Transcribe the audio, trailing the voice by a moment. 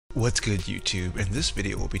What's good, YouTube? In this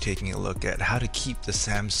video we'll be taking a look at how to keep the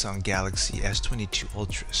Samsung Galaxy S22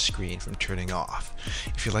 Ultra screen from turning off.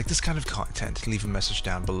 If you like this kind of content, leave a message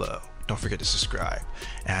down below. Don't forget to subscribe,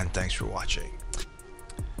 and thanks for watching.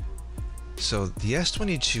 So the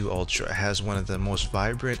S22 Ultra has one of the most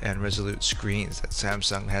vibrant and resolute screens that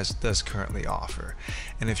Samsung does currently offer.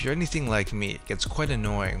 And if you're anything like me, it gets quite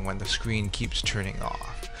annoying when the screen keeps turning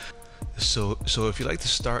off. So if you like to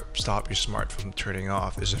stop your smart from turning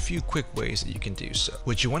off, there's a few quick ways that you can do so.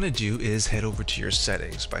 What you want to do is head over to your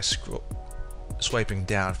settings by swiping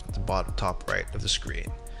down from the bottom top right of the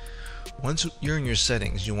screen. Once you're in your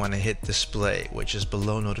settings, you want to hit display, which is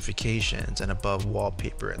below notifications and above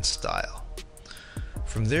wallpaper and style.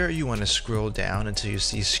 From there, you want to scroll down until you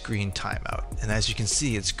see screen timeout, and as you can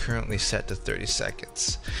see, it's currently set to 30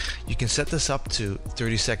 seconds. You can set this up to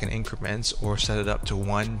 30-second increments or set it up to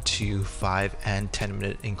 1, 2, 5, and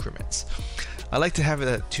 10-minute increments. I like to have it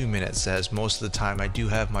at 2 minutes, as most of the time I do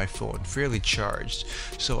have my phone fairly charged,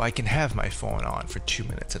 so I can have my phone on for 2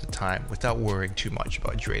 minutes at a time without worrying too much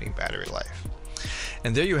about draining battery life.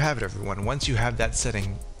 And there you have it, everyone. Once you have that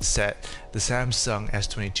setting set, the Samsung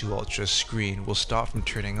S22 Ultra screen will stop from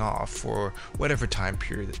turning off for whatever time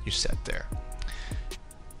period that you set there.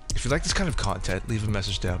 If you like this kind of content, leave a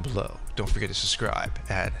message down below. Don't forget to subscribe,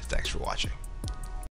 and thanks for watching.